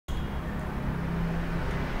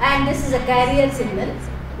And this is a carrier signal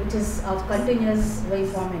which is of continuous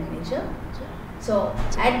waveform in nature. So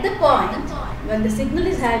at the point when the signal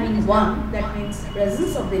is having 1, that means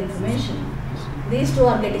presence of the information, these two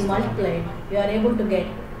are getting multiplied, you are able to get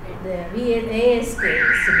the ASK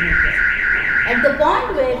signal. At the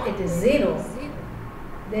point where it is 0,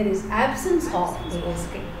 there is absence of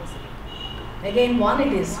ASK. Again 1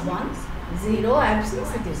 it is 1, 0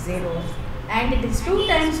 absence it is 0, and it is 2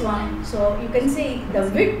 times 1, so you can see the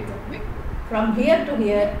width from here to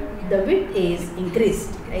here, the width is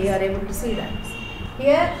increased. You are able to see that.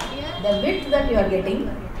 Here the width that you are getting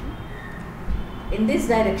in this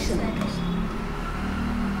direction,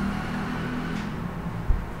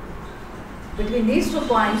 between these 2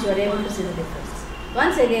 points you are able to see the difference.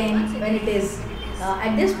 Once again, when it is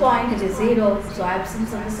at this point it is 0, so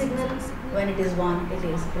absence of the signal. When it is 1, it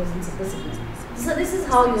is presence of the signal. So this is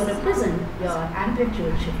how you represent your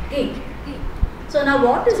amplitude shift gain. So now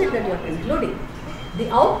what is it that you are concluding? The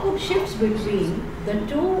output shifts between the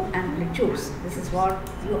 2 amplitudes. This is what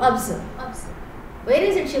you observe. Where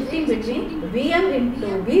is it shifting? Between Vm into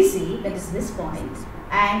Vc, that is this point,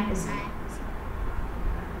 and Z.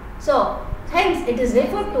 So hence it is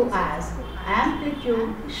referred to as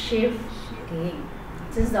amplitude shift gain.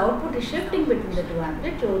 Since the output is shifting between the 2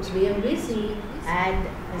 amplitudes, Vm, Vc and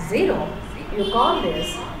 0, you call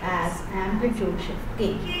this as amplitude shift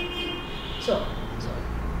gain. So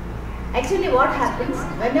actually what happens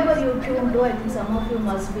whenever you tune to, I think some of you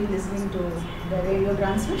must be listening to the radio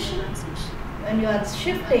transmission. When you are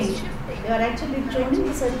shifting, you are actually tuning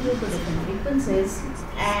the circuit to different frequencies,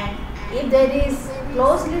 and if there is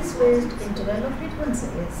closely spaced interval of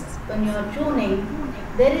frequencies, when you are tuning,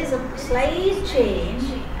 there is a slight change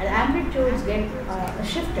and amplitudes get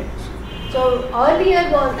shifted. So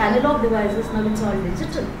earlier was analog devices, now it's all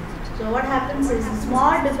digital. So what happens is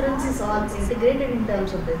small differences are integrated in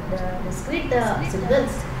terms of the discrete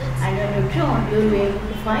signals, and when you tune, you will be able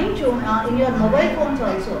to fine tune in your mobile phones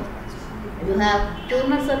also. You have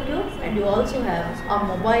tuner circuit and you also have a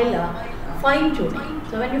mobile fine tuning.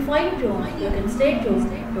 So when you fine tune, you can stay tuned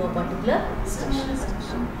to a particular station.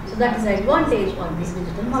 So that is the advantage of this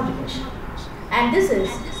digital modulation. And this is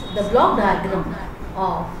the block diagram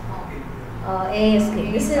of ASK.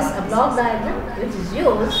 This is a block diagram which is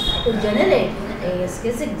used to generate ASK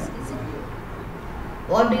signal.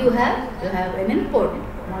 What do you have? You have an input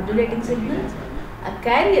modulating signal, a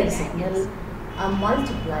carrier signal, a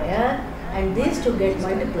multiplier, and these two get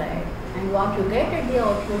multiplied, and what you get at the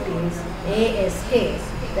output is ASK,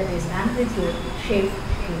 that is amplitude shift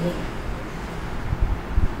gain.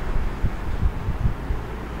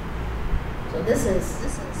 So this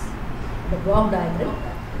is the block diagram.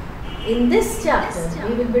 In this chapter,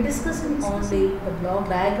 we will be discussing only the block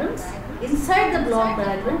diagrams. Inside the block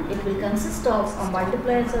diagram, it will consist of a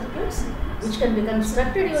multiplier circuits which can be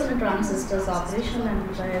constructed using transistors, operational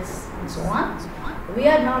amplifiers, and so on. We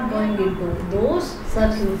are not going into those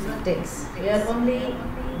circuit details. We are only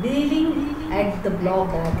dealing at the block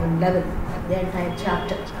diagram level, the entire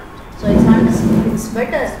chapter. So it's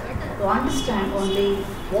better to understand only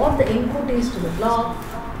what the input is to the block,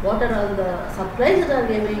 what are all the supplies that are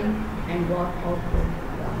giving, and what output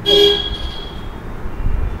they are giving.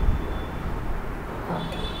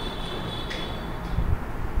 Okay.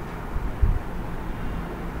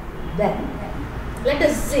 Then let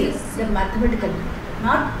us see the mathematical,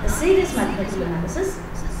 not a serious mathematical analysis,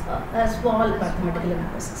 a small mathematical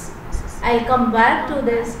analysis. I will come back to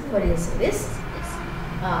this for a series.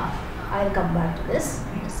 I will come back to this.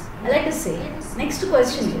 Let us see. Next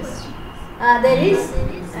question is, there is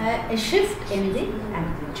a shift in the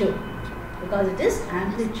amplitude because it is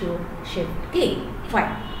amplitude shift gain.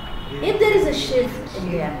 Fine. If there is a shift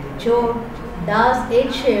in the amplitude, does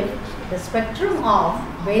it shift the spectrum of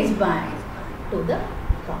baseband to the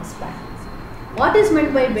passband? What is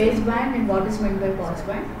meant by baseband and what is meant by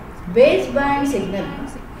passband? Baseband signal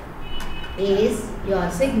is your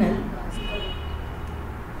signal.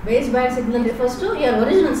 Baseband signal refers to your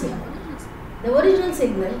original signal. The original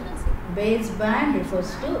signal, baseband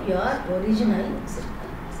refers to your original signal.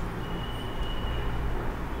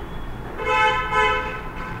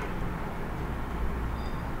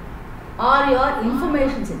 Or your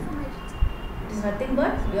information signal. It is nothing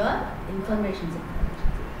but your information signal.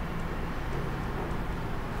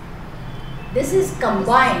 This is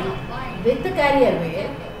combined with the carrier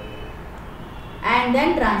wave and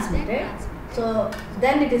then transmitted. So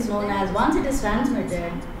then it is known as, once it is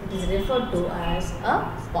transmitted, it is referred to as a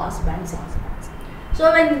passband signal.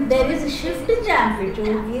 So when there is a shift in the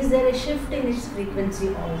amplitude, is there a shift in its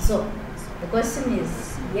frequency also? The question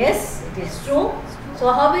is, yes, it is true.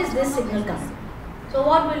 So how is this signal coming? So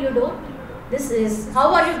what will you do? This is,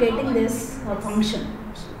 how are you getting this function?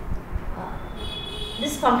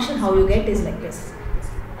 This function how you get is like this.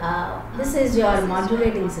 This is your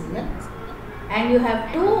modulating signal, and you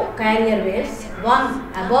have two carrier waves,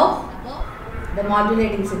 one above the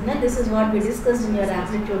modulating signal. This is what we discussed in your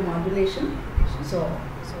amplitude modulation. So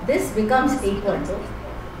this becomes equal to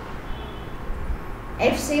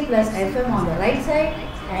Fc plus Fm on the right side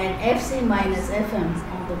and Fc minus Fm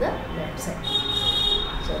onto the left side.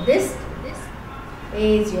 So this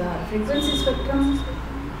is your frequency spectrum.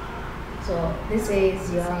 So this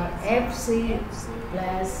is your Fc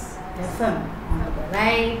plus Fm onto the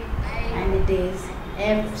right, and it is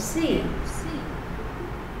Fc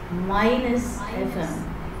minus Fm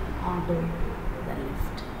onto the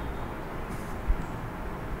left.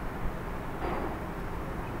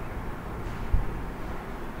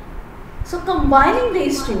 So combining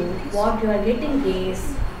these two, what you are getting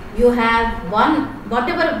is, you have one,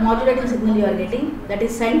 whatever modulating signal you are getting, that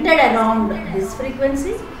is centered around this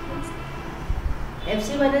frequency,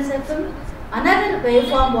 Fc minus Fm. Another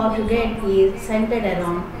waveform what you get is centered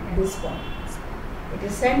around this point. It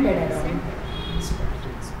is centered around this point.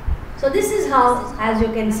 So this is how, as you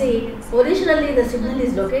can see, originally the signal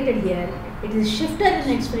is located here. It is shifted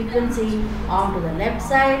in its frequency onto the left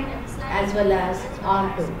side as well as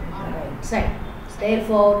onto the right side.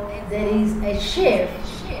 Therefore, there is a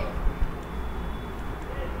shift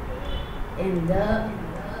in the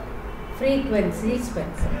frequency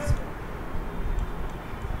spectrum.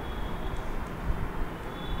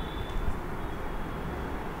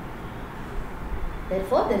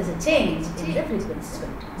 Therefore, there is a change in the frequency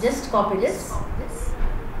spectrum. Just copy this.